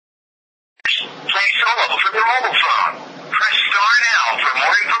mobile phone. Press star now for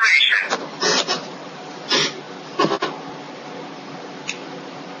more information.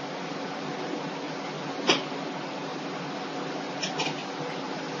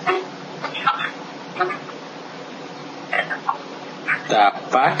 The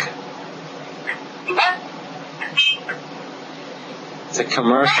fuck? It's a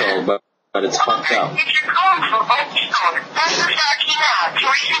commercial, but it's fucked up. If you're calling from Oak Store, press the star key now to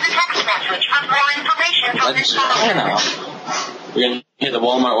receive a text message with more information from this phone. We're gonna hit the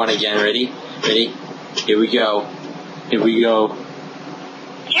Walmart one again. Ready? Ready? Here we go. Here we go.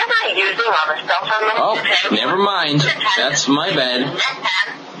 You're not using on a cell phone. Oh, never mind. That's my bad.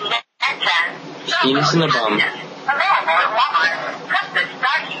 Penis in the bum.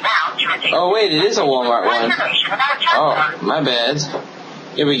 Oh wait, it is a Walmart one. Oh, my bad.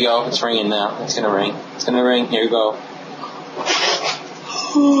 Here we go. It's ringing now. It's gonna ring. It's gonna ring. Here we go.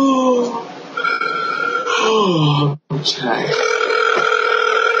 Okay.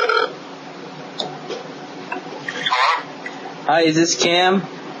 Hi, is this Cam?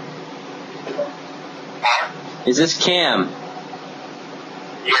 Is this Cam?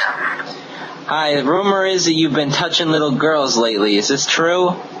 Yeah. Hi, the rumor is that you've been touching little girls lately. Is this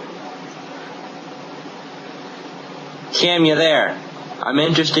true? Cam, you there? I'm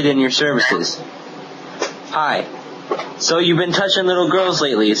interested in your services. Hi. So you've been touching little girls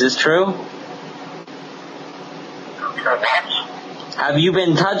lately. Is this true? Have you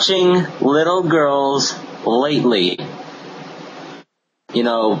been touching little girls lately? You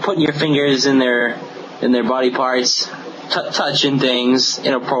know, putting your fingers in their body parts, touching things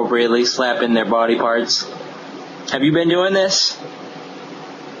inappropriately, slapping their body parts. Have you been doing this?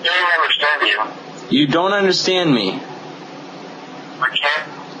 I don't understand you. You don't understand me. I can't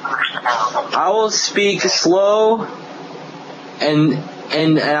understand. I will speak slow and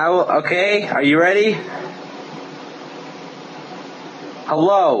I will, okay? Are you ready?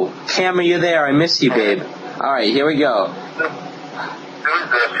 Hello, Cam, are you there? I miss you, babe. Alright, here we go. Who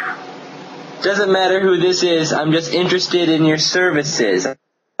is this? Doesn't matter who this is, I'm just interested in your services.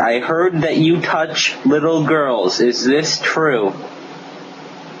 I heard that you touch little girls. Is this true?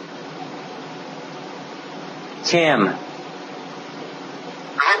 Cam,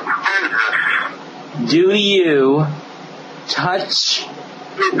 do you touch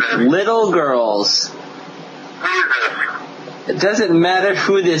little girls? It doesn't matter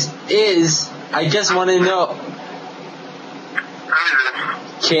who this is. I just want to know.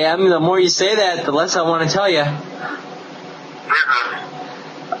 Cam, the more you say that, the less I want to tell you.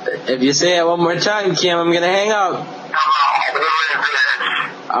 If you say it one more time, Cam, I'm going to hang up.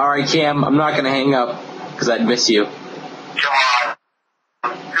 Alright, Cam, I'm not going to hang up, because I'd miss you.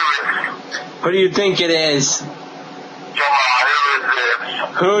 Who do you think it is?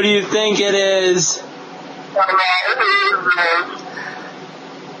 Who do you think it is?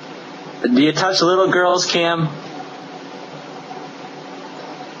 Do you touch little girls, Cam?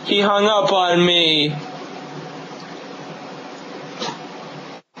 He hung up on me.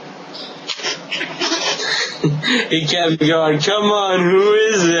 He kept going, come on, who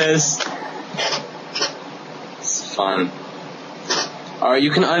is this? It's fun. Alright,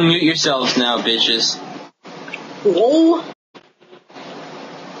 you can unmute yourselves now, bitches. Whoa.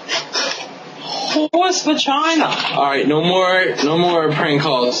 What's vagina? Alright, no more prank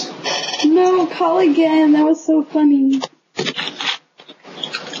calls. No, call again. That was so funny.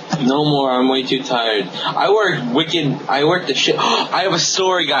 No more, I'm way too tired. I work the shit. I have a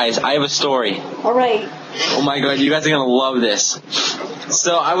story, guys. I have a story. Alright. Oh my god, you guys are gonna love this.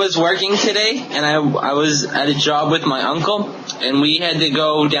 So I was working today, and I was at a job with my uncle, and we had to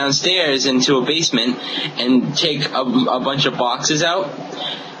go downstairs into a basement and take a bunch of boxes out.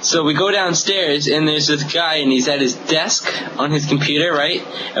 So we go downstairs, and there's this guy, and he's at his desk on his computer, right?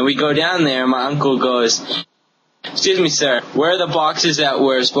 And we go down there, and my uncle goes, excuse me, sir, where are the boxes that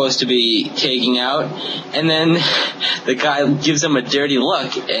we're supposed to be taking out? And then the guy gives him a dirty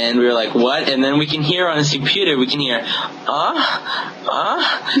look, and we were like, what? And then we can hear on his computer, give it to me.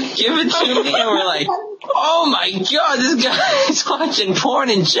 And we're like, oh my god, this guy's watching porn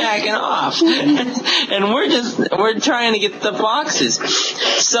and jacking off. And we're trying to get the boxes.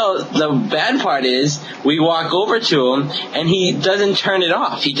 So the bad part is, we walk over to him, and he doesn't turn it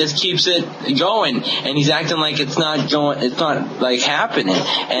off. He just keeps it going, and he's acting like it's not like happening.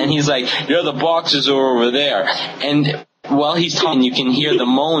 And he's like, yeah, the boxes are over there. And while he's talking, you can hear the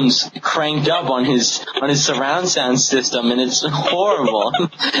moans cranked up on his surround sound system, and it's horrible.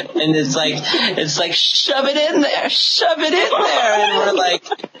 And it's like, shove it in there,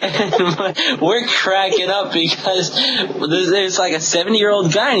 and we're cracking up because there's like a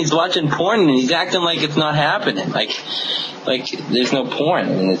 70-year-old guy and he's watching porn and he's acting like it's not happening, like there's no porn. I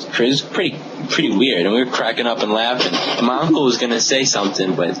mean, it's pretty weird, and we were cracking up and laughing. And my uncle was gonna say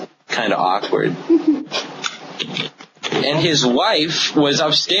something, but it's kind of awkward. And his wife was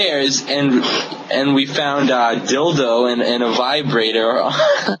upstairs, and we found a dildo and a vibrator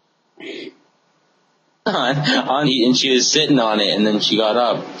and she was sitting on it, and then she got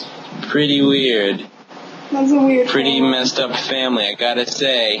up. Pretty weird. That's a weird Pretty family. messed up family, I gotta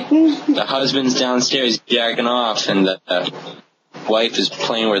say. The husband's downstairs jacking off, and the wife is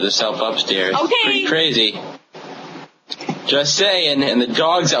playing with herself upstairs. Okay. Pretty crazy. Just saying, and the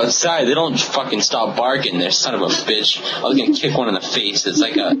dogs outside, they don't fucking stop barking. They're son of a bitch. I was gonna kick one in the face. It's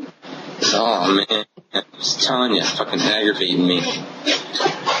like oh man, I'm just telling you, it's fucking aggravating me.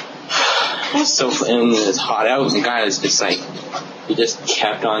 So, and it's hot out, and the guy is just like, he just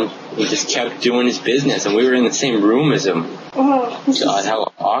kept doing his business, and we were in the same room as him. Oh, God,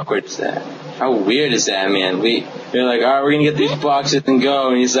 how awkward is that? How weird is that, man? We're like, alright, we're gonna get these boxes and go,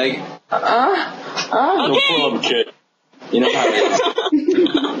 and he's like, no problem, kid. You know how it is.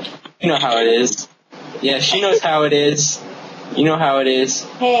 You know how it is. Yeah, she knows how it is. You know how it is.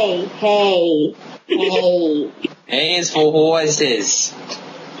 Hey. A is for horses.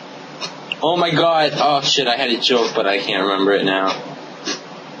 Oh my god. Oh shit, I had a joke, but I can't remember it now.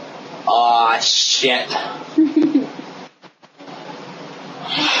 Aw, shit.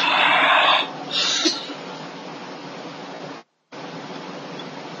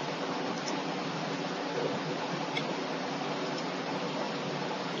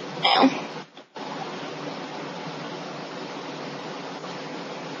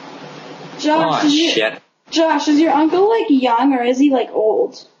 Josh, is your uncle like young or is he like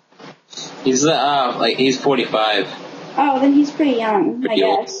old? He's he's 45. Oh, then he's pretty young, Pretty I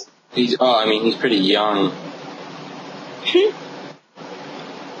old. guess. He's pretty young.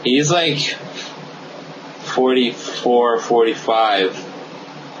 He's like 44, 45.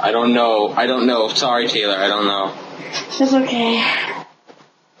 I don't know. Sorry, Taylor, I don't know. That's okay.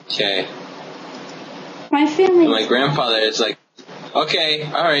 Okay. My family. My grandfather is like, okay,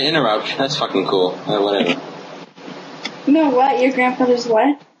 alright, interrupt. That's fucking cool. Whatever. You know what? Your grandfather's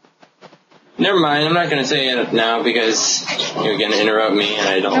what? Never mind, I'm not gonna say it now because you're gonna interrupt me and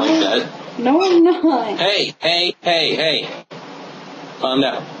I don't like that. No, I'm not. Hey. Calm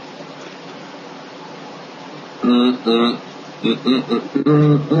down.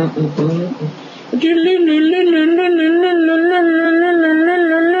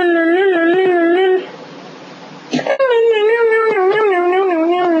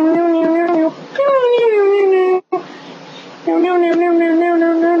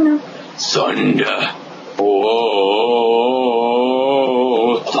 Thunder. Oh,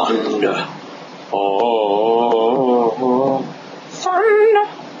 thunder. Oh, thunder.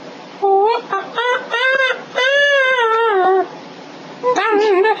 Oh,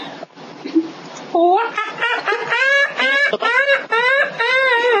 thunder.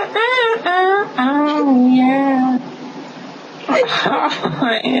 Oh, yeah.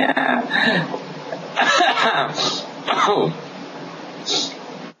 Oh, yeah. Oh.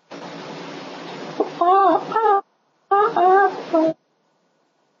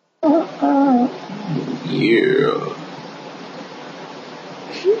 Yeah.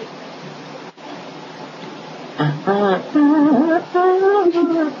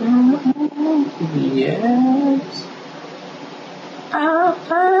 Yes.